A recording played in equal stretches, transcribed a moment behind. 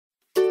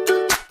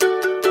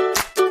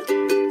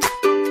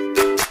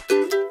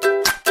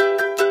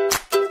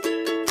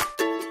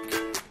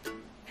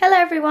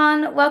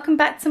everyone, welcome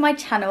back to my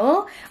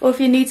channel, or if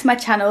you're new to my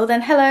channel then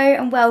hello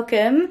and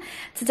welcome.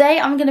 Today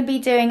I'm going to be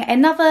doing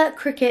another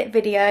Cricut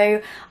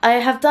video. I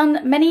have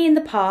done many in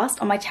the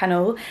past on my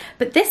channel,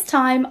 but this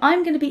time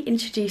I'm going to be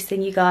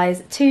introducing you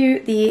guys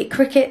to the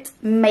Cricut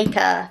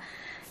Maker.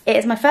 It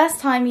is my first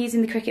time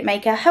using the Cricut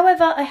Maker,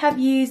 however I have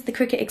used the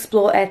Cricut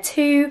Explorer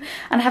 2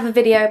 and I have a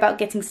video about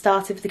getting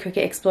started with the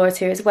Cricut Explorer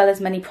 2 as well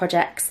as many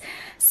projects.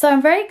 So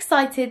I'm very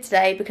excited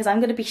today because I'm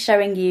going to be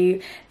showing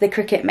you the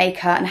Cricut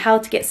Maker and how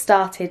to get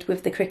started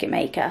with the Cricut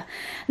Maker.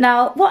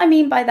 Now what I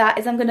mean by that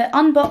is I'm going to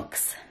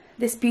unbox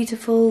this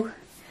beautiful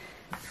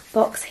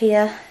box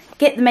here,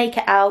 get the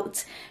Maker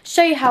out,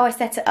 show you how I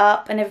set it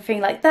up and everything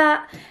like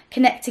that,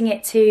 connecting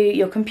it to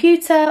your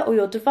computer or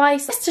your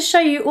device, just to show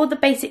you all the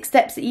basic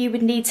steps that you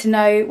would need to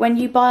know when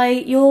you buy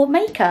your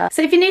Maker.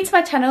 So if you're new to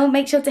my channel,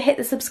 make sure to hit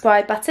the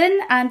subscribe button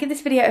and give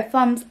this video a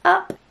thumbs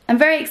up. I'm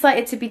very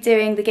excited to be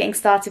doing the getting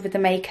started with the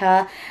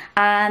Maker,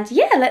 and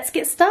yeah, let's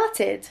get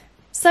started.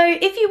 So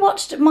if you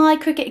watched my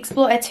Cricut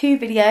Explorer 2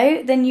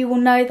 video, then you will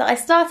know that I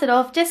started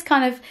off just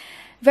kind of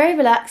very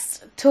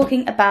relaxed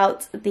talking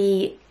about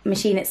the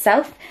machine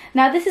itself.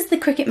 Now this is the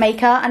Cricut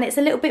Maker and it's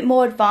a little bit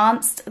more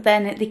advanced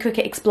than the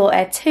Cricut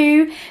Explorer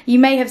 2. You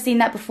may have seen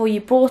that before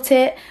you bought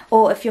it,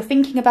 or if you're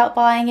thinking about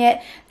buying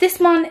it. This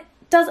one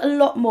does a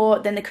lot more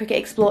than the Cricut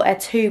Explorer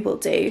 2 will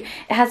do.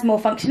 It has more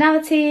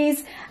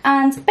functionalities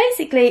and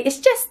basically it's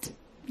just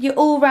your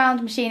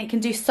all-round machine. It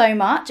can do so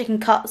much, it can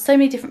cut so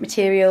many different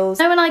materials.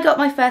 So when I got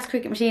my first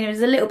Cricut machine it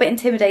was a little bit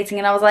intimidating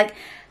and I was like,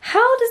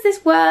 how does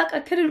this work? I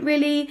couldn't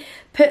really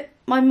put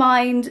my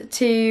mind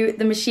to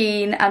the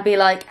machine and be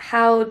like,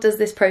 how does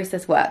this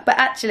process work? But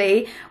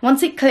actually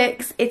once it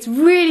clicks it's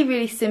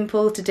really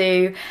simple to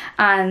do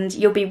and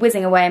you'll be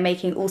whizzing away and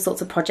making all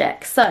sorts of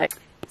projects.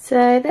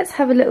 So let's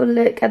have a little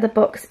look at the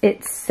box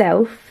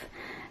itself.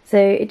 So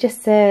it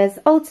just says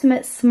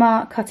Ultimate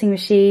Smart Cutting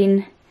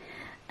Machine,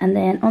 and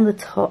then on the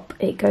top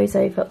it goes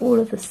over all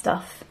of the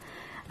stuff,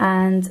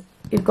 and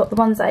you've got the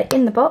ones that are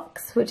in the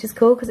box, which is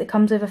cool because it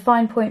comes with a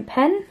fine point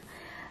pen,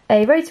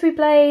 a rotary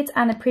blade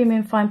and a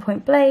premium fine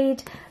point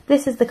blade.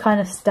 This is the kind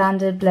of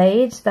standard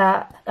blade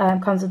that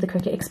comes with the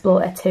Cricut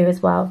Explorer 2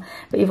 as well,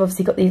 but you've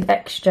obviously got these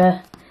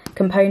extra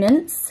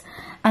components.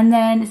 And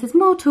then it says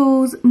more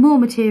tools, more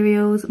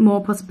materials,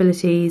 more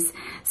possibilities.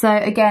 So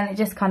again, it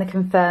just kind of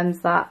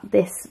confirms that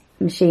this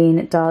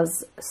machine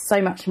does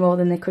so much more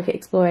than the Cricut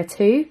Explorer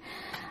 2.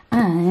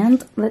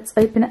 And let's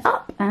open it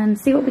up and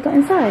see what we got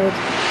inside.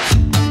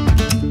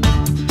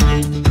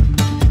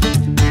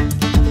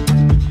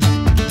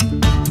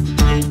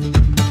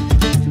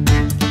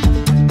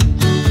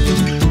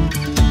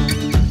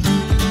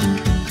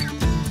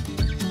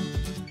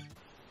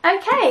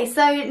 Okay,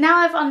 so now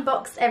I've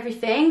unboxed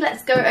everything,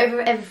 let's go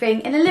over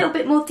everything in a little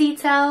bit more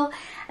detail.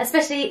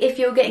 Especially if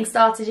you're getting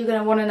started, you're going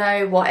to want to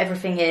know what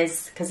everything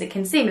is, because it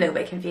can seem a little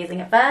bit confusing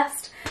at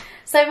first.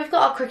 So we've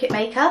got our Cricut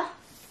Maker.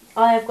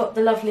 I have got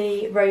the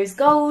lovely rose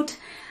gold,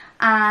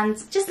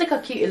 and just look how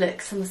cute it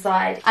looks on the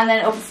side. And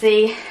then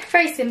obviously,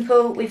 very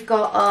simple, we've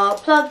got our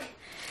plug.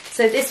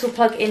 So this will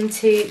plug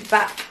into the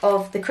back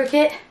of the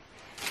Cricut.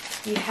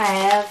 You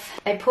have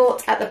a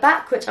port at the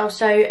back, which I'll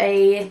show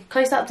a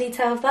close-up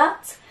detail of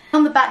that.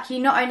 On the back you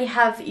not only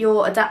have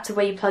your adapter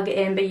where you plug it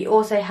in, but you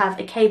also have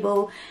a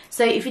cable.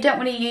 So if you don't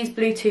want to use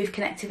Bluetooth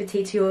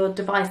connectivity to your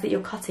device that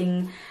you're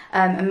cutting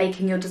and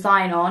making your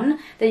design on,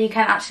 then you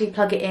can actually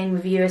plug it in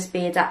with a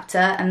USB adapter,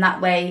 and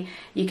that way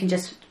you can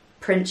just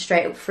print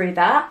straight up through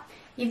that.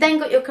 You've then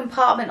got your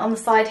compartment on the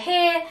side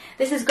here.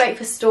 This is great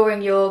for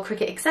storing your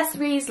Cricut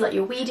accessories like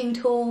your weeding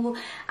tool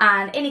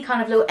and any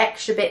kind of little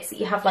extra bits that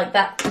you have like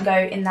that can go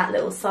in that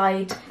little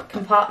side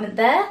compartment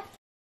there.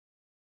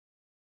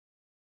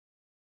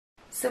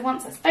 So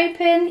once it's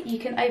open, you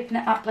can open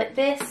it up like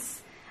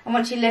this, and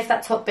once you lift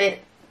that top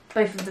bit,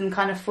 both of them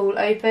kind of fall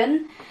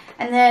open.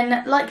 And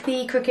then like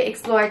the Cricut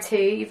Explorer 2,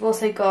 you've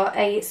also got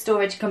a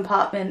storage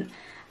compartment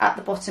at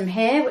the bottom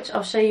here, which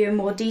I'll show you in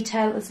more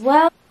detail as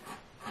well.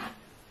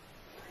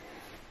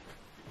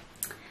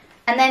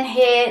 And then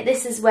here,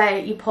 this is where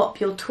you pop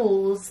your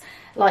tools,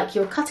 like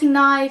your cutting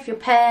knife, your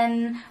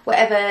pen,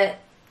 whatever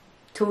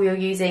tool you're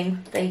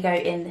using, they go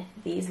in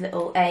these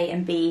little A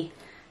and B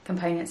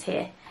components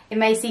here. It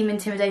may seem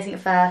intimidating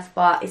at first,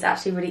 but it's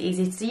actually really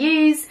easy to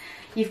use.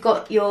 You've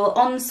got your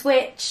on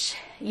switch,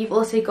 you've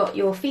also got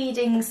your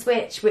feeding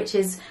switch, which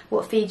is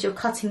what feeds your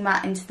cutting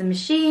mat into the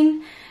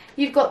machine.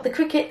 You've got the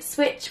Cricut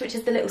switch, which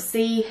is the little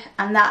C,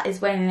 and that is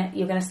when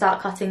you're going to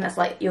start cutting. That's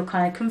like your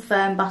kind of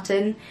confirm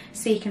button.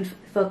 C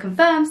for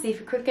confirm, C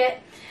for Cricut.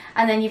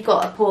 And then you've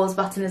got a pause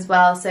button as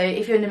well, so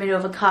if you're in the middle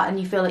of a cut and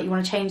you feel like you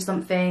want to change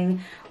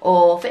something,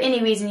 or for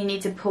any reason you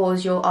need to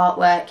pause your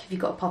artwork, if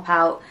you've got to pop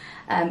out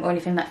or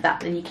anything like that,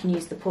 then you can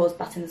use the pause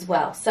button as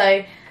well.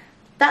 So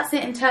that's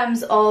it in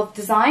terms of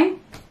design.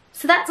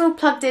 So that's all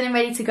plugged in and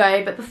ready to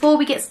go, but before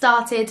we get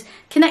started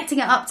connecting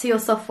it up to your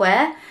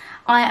software,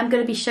 I am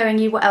going to be showing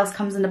you what else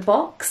comes in the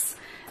box.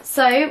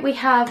 So we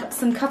have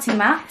some cutting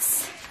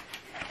mats,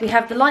 We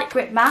have the light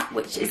grip mat,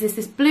 which is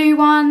this blue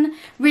one,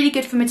 really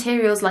good for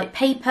materials like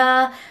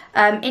paper,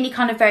 any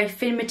kind of very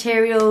thin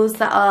materials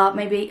that are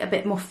maybe a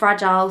bit more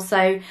fragile.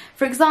 So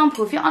for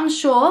example, if you're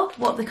unsure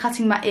what the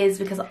cutting mat is,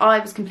 because I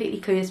was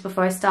completely clueless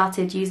before I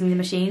started using the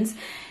machines,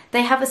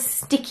 they have a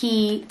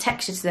sticky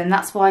texture to them.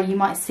 That's why you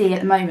might see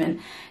at the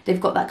moment they've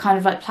got that kind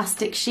of like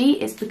plastic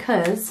sheet. It's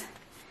because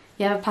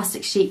you have a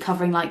plastic sheet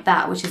covering like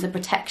that, which is a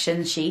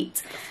protection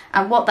sheet.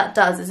 And what that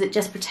does is it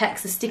just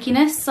protects the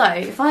stickiness. So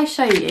if I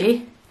show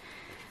you,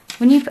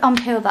 when you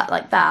unpeel that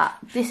like that,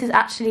 this is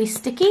actually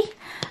sticky.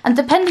 And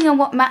depending on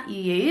what mat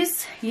you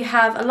use, you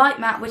have a light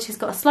mat which has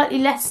got a slightly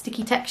less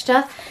sticky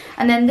texture,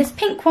 and then this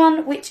pink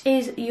one which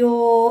is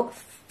your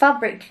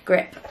fabric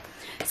grip.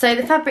 So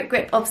the fabric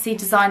grip obviously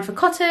designed for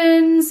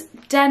cottons,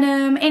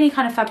 denim, any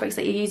kind of fabrics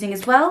that you're using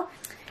as well.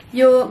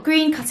 Your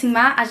green cutting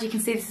mat, as you can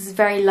see, this is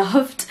very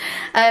loved.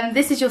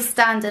 This is your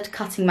standard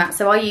cutting mat.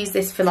 So I use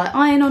this for like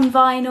iron-on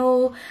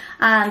vinyl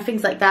and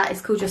things like that.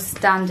 It's called your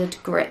standard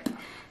grip.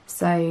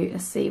 So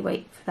let's see,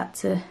 wait for that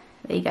to,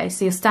 there you go.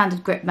 So your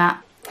standard grip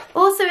mat.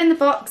 Also in the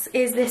box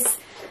is this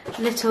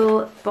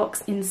little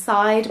box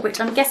inside, which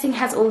I'm guessing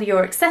has all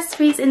your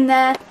accessories in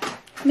there.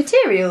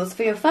 Materials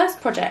for your first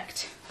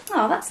project.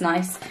 Oh, that's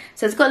nice.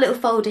 So it's got a little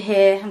folder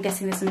here. I'm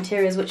guessing there's some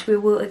materials which we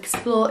will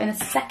explore in a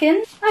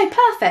second.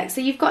 Oh, perfect.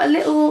 So you've got a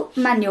little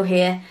manual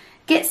here.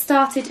 Get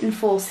started in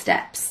 4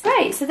 steps.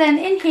 Great. So then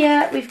in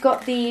here we've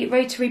got the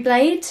rotary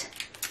blade,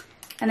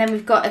 and then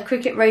we've got a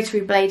Cricut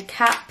rotary blade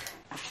cap,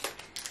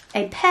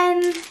 a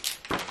pen,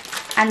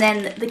 and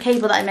then the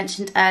cable that I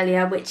mentioned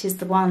earlier, which is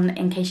the one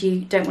in case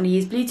you don't want to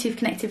use Bluetooth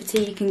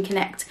connectivity, you can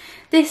connect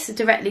this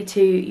directly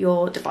to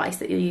your device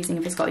that you're using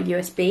if it's got a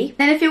USB.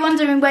 Then if you're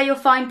wondering where your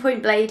fine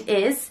point blade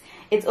is,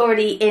 it's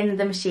already in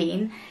the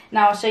machine.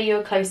 Now I'll show you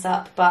a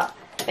close-up, but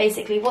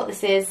basically what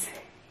this is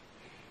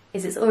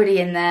it's already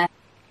in there.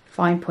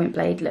 Fine point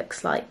blade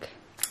looks like.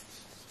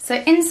 So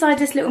inside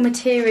this little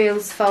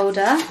materials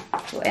folder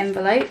or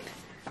envelope,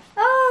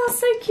 oh,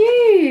 so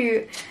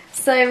cute.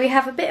 So we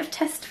have a bit of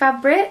test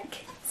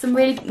fabric, some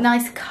really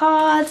nice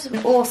cards,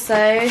 and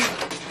also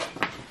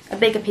a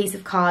bigger piece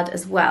of card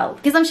as well.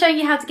 Because I'm showing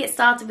you how to get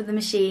started with the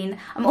machine,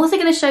 I'm also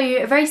going to show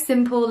you a very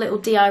simple little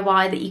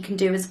DIY that you can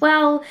do as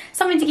well,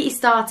 something to get you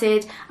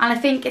started, and I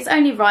think it's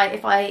only right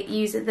if I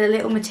use the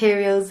little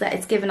materials that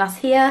it's given us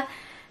here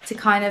to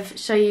kind of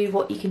show you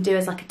what you can do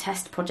as like a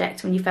test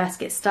project when you first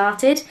get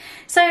started.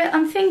 So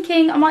I'm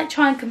thinking I might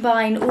try and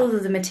combine all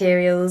of the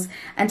materials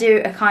and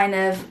do a kind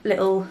of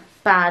little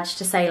badge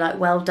to say like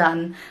well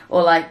done,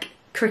 or like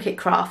Cricut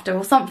Crafter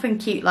or something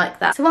cute like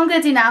that. So what I'm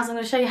going to do now is I'm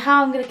going to show you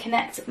how I'm going to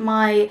connect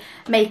my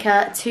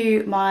Maker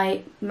to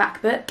my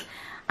MacBook,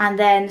 and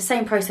then the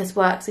same process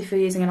works if you're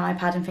using an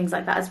iPad and things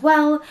like that as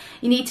well.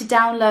 You need to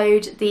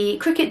download the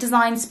Cricut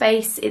Design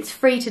Space. It's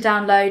free to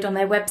download on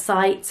their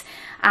website,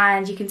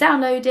 and you can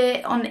download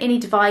it on any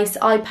device,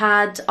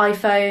 iPad,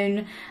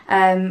 iPhone,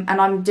 and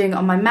I'm doing it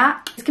on my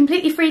Mac. It's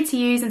completely free to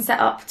use and set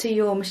up to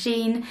your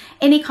machine.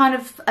 Any kind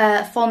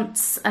of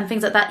fonts and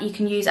things like that you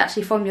can use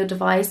actually from your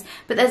device,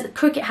 but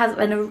Cricut has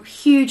a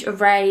huge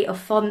array of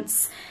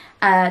fonts,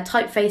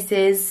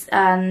 typefaces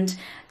and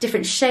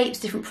different shapes,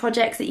 different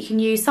projects that you can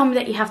use, some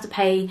that you have to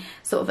pay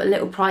sort of a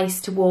little price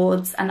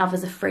towards, and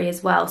others are free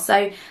as well.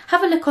 So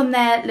have a look on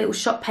their little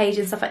shop page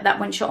and stuff like that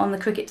once you're on the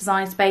Cricut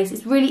Design Space.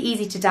 It's really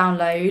easy to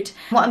download.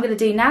 What I'm going to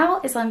do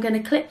now is I'm going to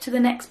clip to the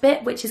next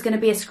bit, which is going to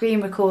be a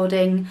screen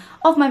recording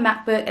of my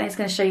MacBook, and it's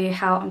going to show you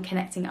how I'm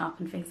connecting it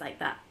up and things like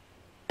that.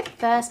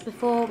 First,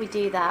 before we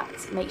do that,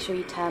 make sure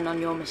you turn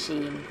on your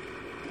machine.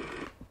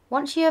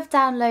 Once you have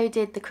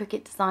downloaded the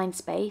Cricut Design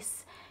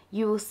Space,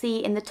 you will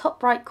see in the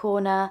top right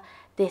corner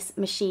this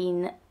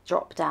machine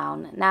drop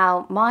down.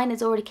 Now mine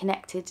is already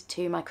connected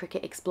to my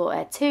Cricut Explore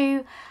Air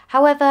 2,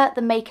 however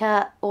the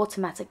Maker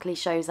automatically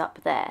shows up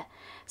there.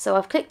 So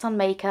I've clicked on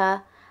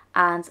Maker,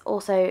 and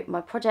also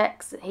my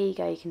projects, here you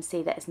go, you can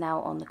see that it's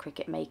now on the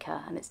Cricut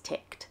Maker and it's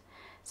ticked.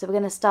 So we're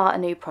going to start a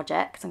new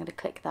project. I'm going to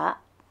click that.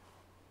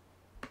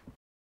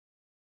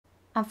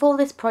 And for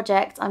this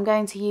project I'm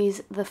going to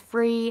use the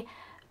free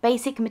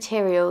basic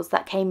materials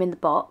that came in the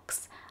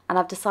box, and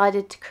I've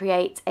decided to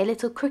create a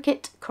little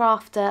Cricut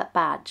Crafter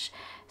badge.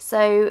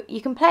 So you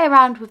can play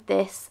around with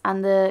this,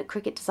 and the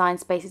Cricut Design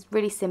Space is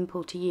really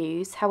simple to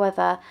use.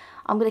 However,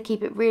 I'm going to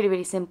keep it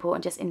really simple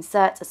and just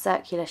insert a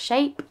circular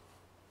shape.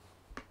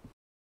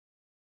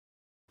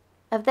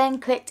 I've then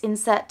clicked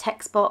Insert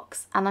Text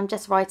Box, and I'm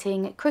just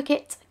writing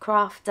Cricut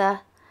Crafter,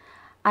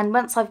 and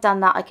once I've done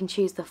that I can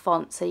choose the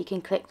font, so you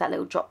can click that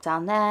little drop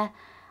down there,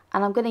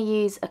 and I'm going to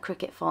use a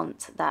Cricut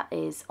font that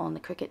is on the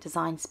Cricut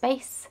Design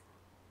Space.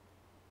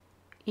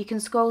 You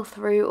can scroll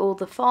through all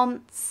the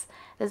fonts,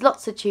 there's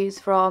lots to choose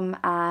from,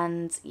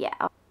 and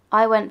yeah,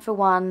 I went for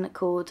one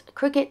called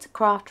Cricut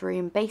Craft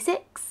Room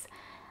Basics,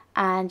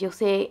 and you'll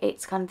see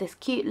it's kind of this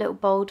cute little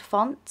bold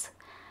font.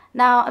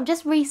 Now I'm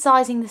just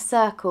resizing the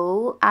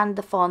circle and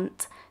the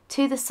font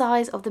to the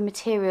size of the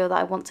material that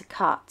I want to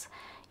cut.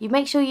 You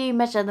make sure you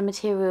measure the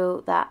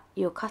material that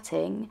you're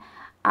cutting,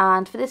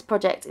 and for this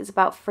project it's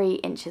about 3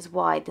 inches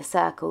wide, the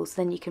circle,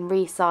 so then you can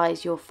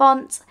resize your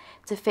font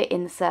to fit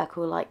in the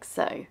circle like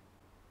so.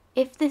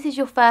 If this is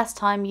your first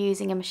time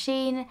using a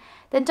machine,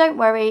 then don't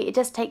worry, it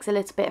just takes a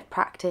little bit of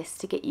practice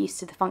to get used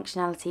to the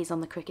functionalities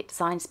on the Cricut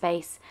Design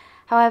Space.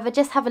 However,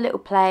 just have a little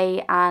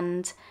play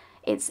and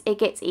it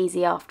gets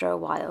easy after a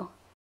while.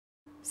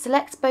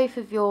 Select both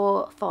of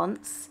your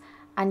fonts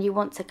and you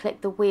want to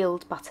click the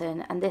wheeled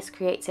button, and this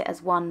creates it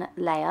as one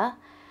layer.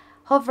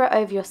 Hover it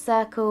over your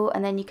circle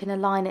and then you can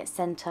align its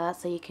centre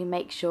so you can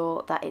make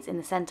sure that it's in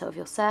the centre of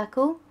your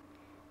circle.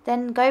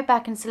 Then go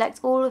back and select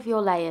all of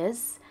your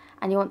layers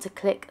and you want to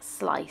click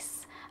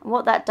slice. And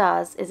what that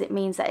does is it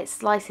means that it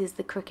slices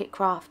the Cricut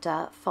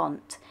Crafter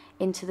font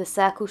into the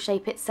circle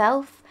shape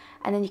itself,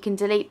 and then you can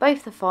delete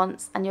both the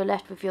fonts and you're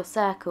left with your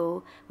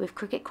circle with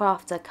Cricut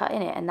Crafter cut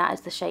in it, and that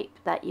is the shape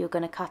that you're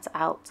going to cut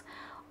out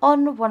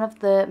on one of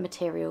the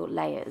material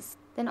layers.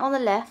 Then on the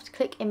left,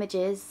 click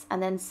images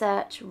and then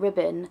search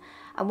ribbon,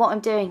 and what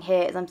I'm doing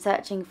here is I'm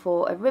searching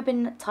for a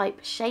ribbon type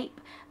shape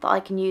that I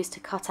can use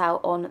to cut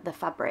out on the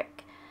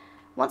fabric.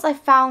 Once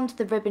I've found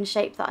the ribbon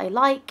shape that I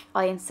like,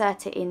 I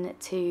insert it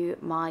into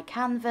my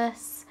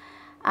canvas,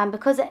 and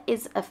because it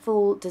is a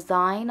full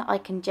design, I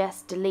can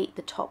just delete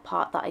the top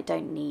part that I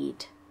don't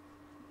need.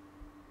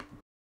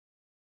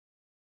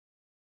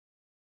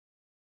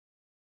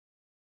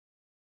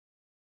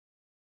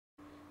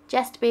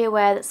 Just be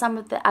aware that some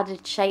of the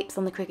added shapes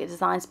on the Cricut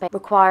Design Space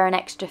require an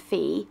extra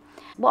fee.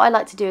 What I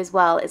like to do as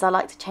well is I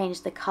like to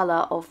change the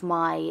colour of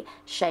my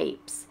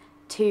shapes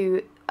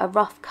to a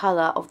rough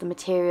colour of the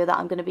material that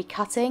I'm going to be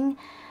cutting.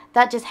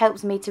 That just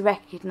helps me to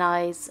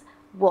recognise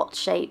what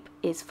shape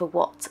is for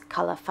what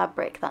colour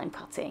fabric that I'm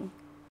cutting.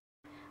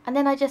 And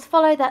then I just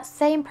follow that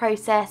same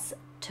process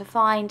to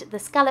find the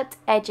scalloped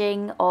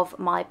edging of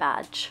my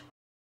badge.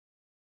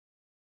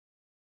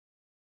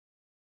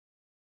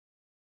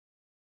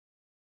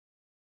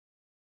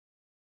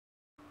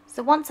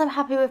 So once I'm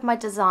happy with my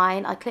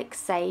design, I click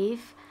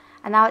save,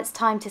 and now it's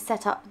time to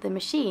set up the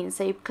machine.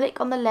 So you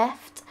click on the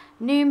left,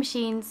 new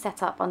machine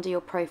setup under your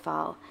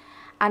profile,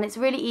 and it's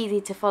really easy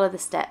to follow the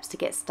steps to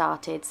get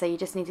started. So you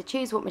just need to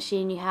choose what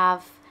machine you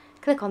have,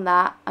 click on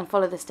that and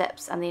follow the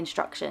steps and the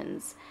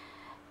instructions.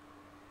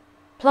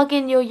 Plug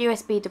in your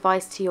USB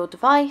device to your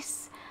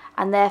device,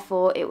 and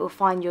therefore it will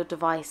find your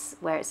device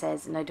where it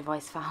says no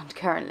device found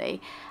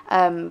currently,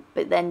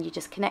 but then you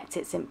just connect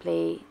it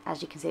simply.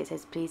 As you can see, it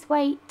says please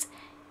wait.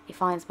 It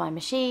finds my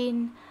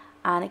machine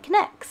and it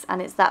connects,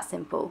 and it's that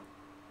simple.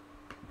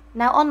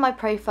 Now on my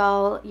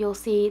profile you'll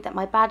see that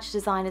my badge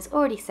design is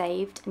already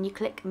saved, and you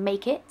click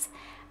make it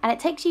and it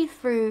takes you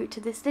through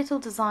to this little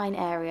design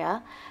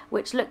area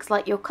which looks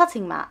like your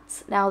cutting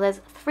mats. Now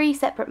there's 3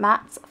 separate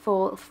mats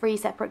for 3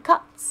 separate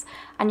cuts,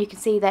 and you can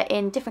see they're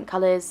in different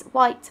colours: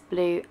 white,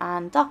 blue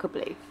and darker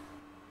blue.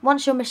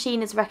 Once your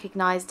machine is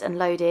recognised and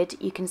loaded,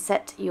 you can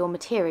set your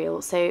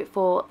material. So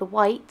for the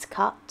white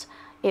cut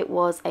it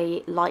was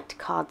a light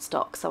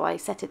cardstock, so I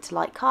set it to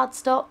light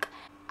cardstock,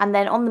 and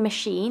then on the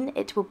machine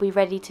it will be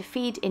ready to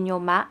feed in your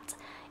mat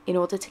in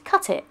order to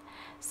cut it.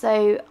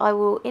 So I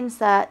will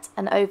insert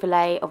an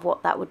overlay of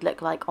what that would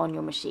look like on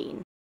your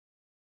machine.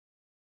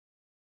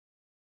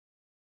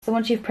 So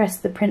once you've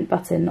pressed the print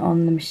button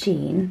on the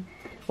machine,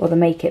 or the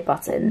make it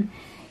button,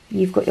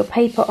 you've got your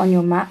paper on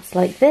your mats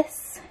like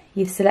this.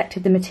 You've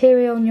selected the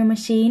material on your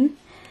machine.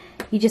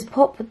 You just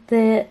pop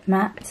the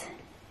mat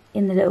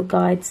in the little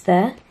guides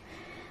there,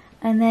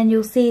 and then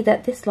you'll see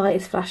that this light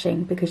is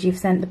flashing because you've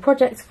sent the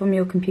project from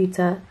your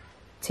computer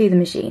to the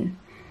machine.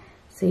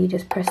 So you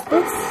just press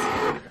this,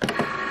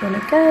 then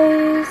it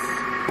goes,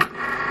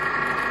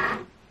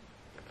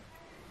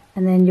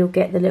 and then you'll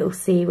get the little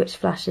C which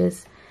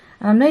flashes.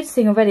 And I'm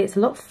noticing already it's a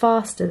lot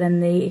faster than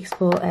the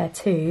Explore Air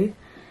 2.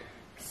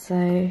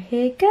 So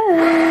here it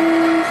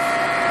goes.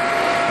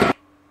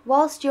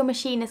 Whilst your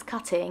machine is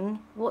cutting,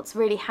 what's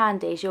really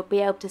handy is you'll be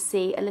able to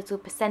see a little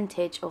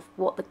percentage of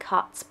what the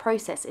cuts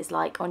process is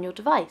like on your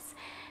device.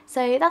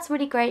 So that's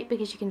really great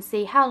because you can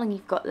see how long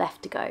you've got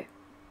left to go.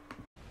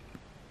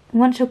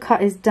 Once your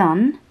cut is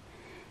done,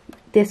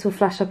 this will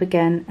flash up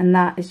again, and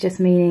that is just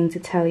meaning to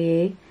tell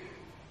you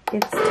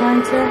it's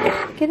time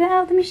to get it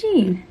out of the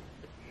machine.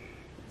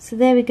 So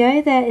there we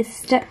go, there is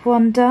step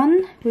 1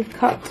 done. We've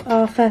cut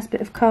our first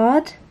bit of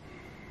card.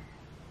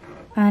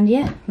 And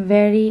yeah,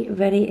 very,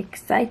 very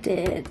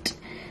excited.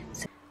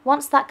 So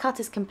once that cut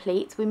is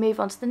complete, we move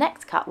on to the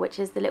next cut, which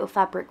is the little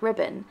fabric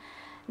ribbon.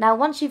 Now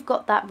once you've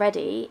got that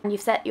ready and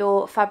you've set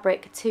your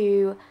fabric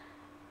to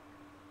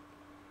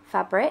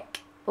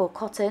fabric or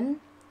cotton,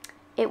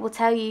 it will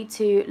tell you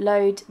to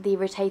load the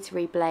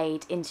rotatory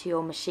blade into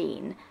your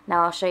machine.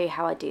 Now I'll show you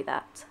how I do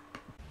that.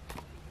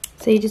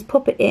 So you just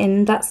pop it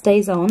in, that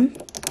stays on,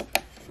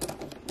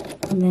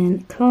 and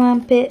then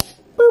clamp it,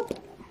 boop.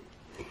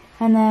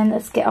 And then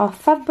let's get our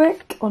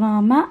fabric on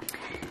our mat.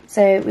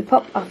 So we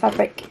pop our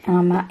fabric and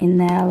our mat in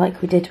there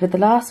like we did with the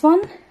last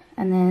one,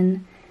 and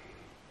then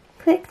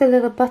click the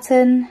little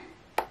button.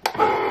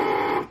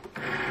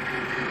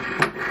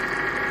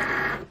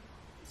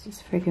 It's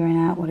just figuring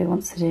out what it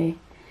wants to do.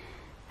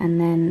 and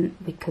then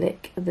we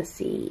click the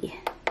C.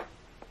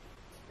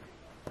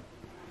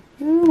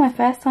 Ooh, my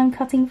first time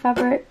cutting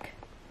fabric.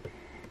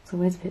 It's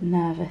always a bit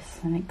nervous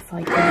and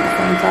exciting at the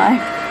same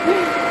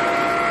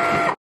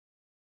time.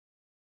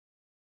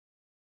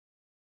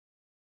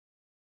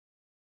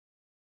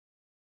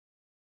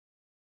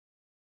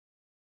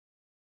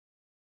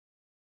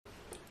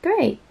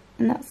 Great,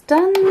 and that's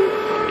done.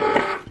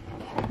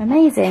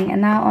 Amazing,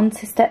 and now on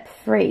to step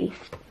 3.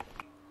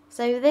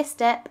 So this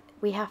step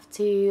we have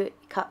to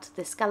cut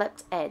the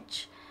scalloped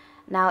edge.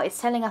 Now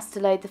it's telling us to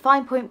load the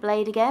fine point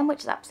blade again,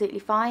 which is absolutely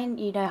fine.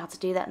 You know how to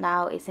do that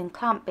now. It's in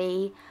clamp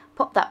B.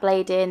 Pop that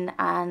blade in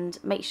and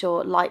make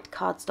sure light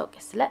cardstock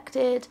is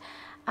selected,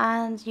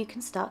 and you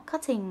can start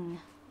cutting.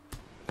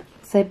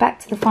 So back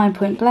to the fine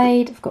point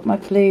blade. I've got my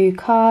blue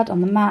card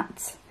on the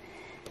mat,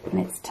 and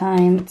it's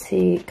time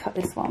to cut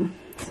this one.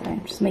 So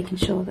I'm just making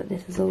sure that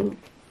this is all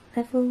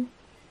level.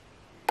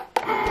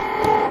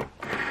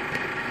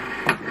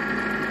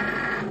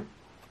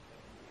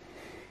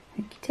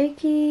 Okie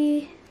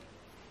dokie.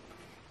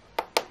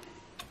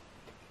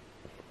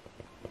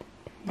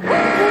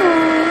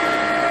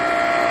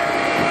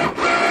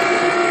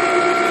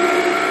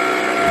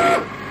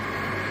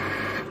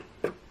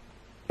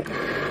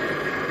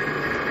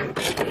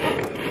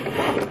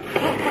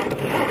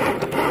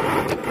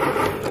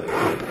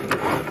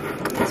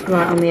 It's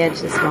right on the edge,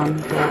 this one,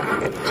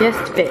 but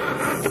just bits.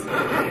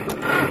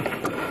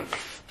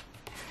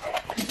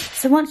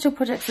 So once your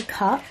projects are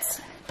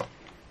cut,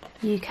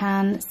 you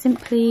can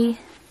simply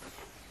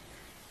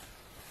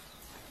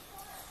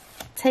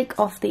take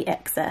off the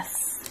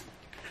excess.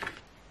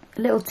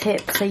 A little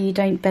tip so you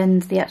don't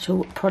bend the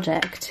actual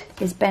project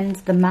is bend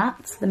the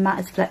mat. The mat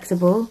is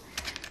flexible,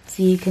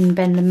 so you can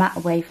bend the mat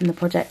away from the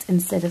project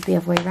instead of the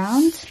other way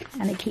around,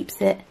 and it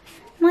keeps it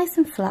nice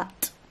and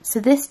flat. So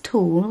this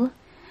tool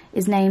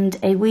is named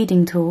a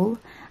weeding tool,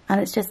 and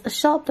it's just a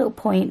sharp little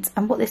point,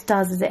 and what this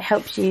does is it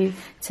helps you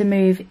to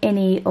move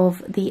any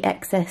of the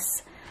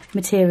excess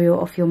material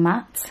off your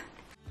mat.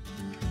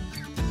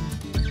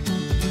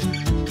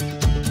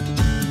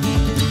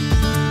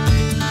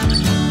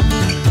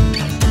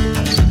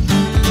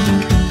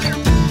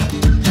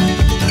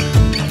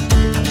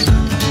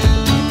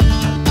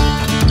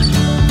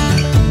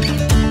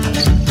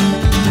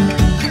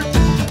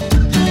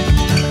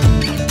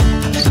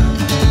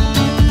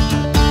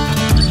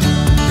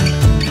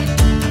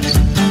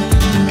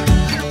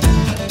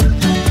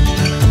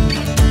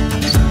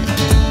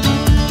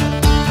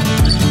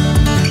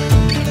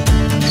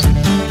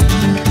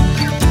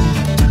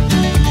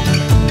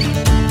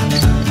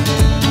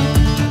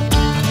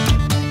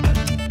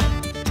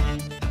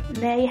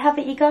 There you have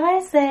it, you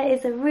guys. There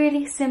is a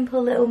really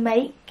simple little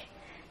make,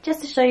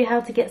 just to show you how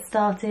to get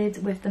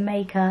started with the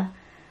Maker.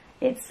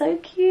 It's so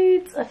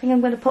cute. I think I'm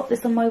going to pop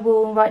this on my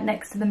wall right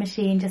next to the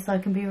machine just so I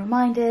can be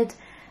reminded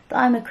that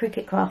I'm a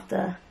Cricut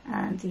crafter.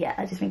 And yeah,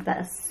 I just think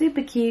that is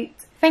super cute.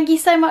 Thank you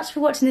so much for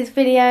watching this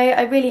video.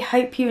 I really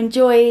hope you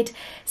enjoyed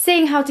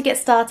seeing how to get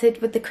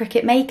started with the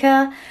Cricut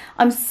Maker.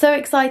 I'm so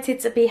excited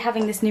to be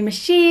having this new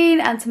machine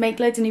and to make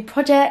loads of new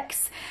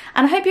projects.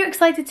 And I hope you're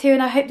excited too,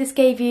 and I hope this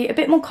gave you a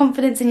bit more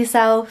confidence in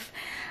yourself.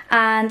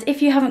 And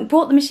if you haven't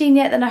bought the machine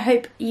yet, then I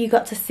hope you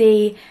got to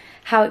see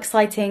how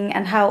exciting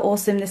and how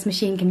awesome this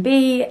machine can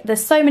be.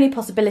 There's so many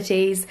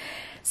possibilities.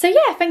 So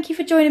yeah, thank you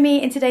for joining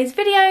me in today's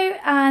video,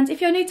 and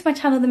if you're new to my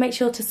channel then make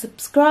sure to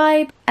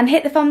subscribe and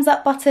hit the thumbs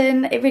up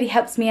button. It really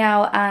helps me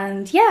out,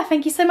 and yeah,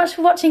 thank you so much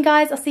for watching,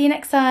 guys. I'll see you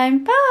next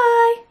time.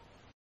 Bye!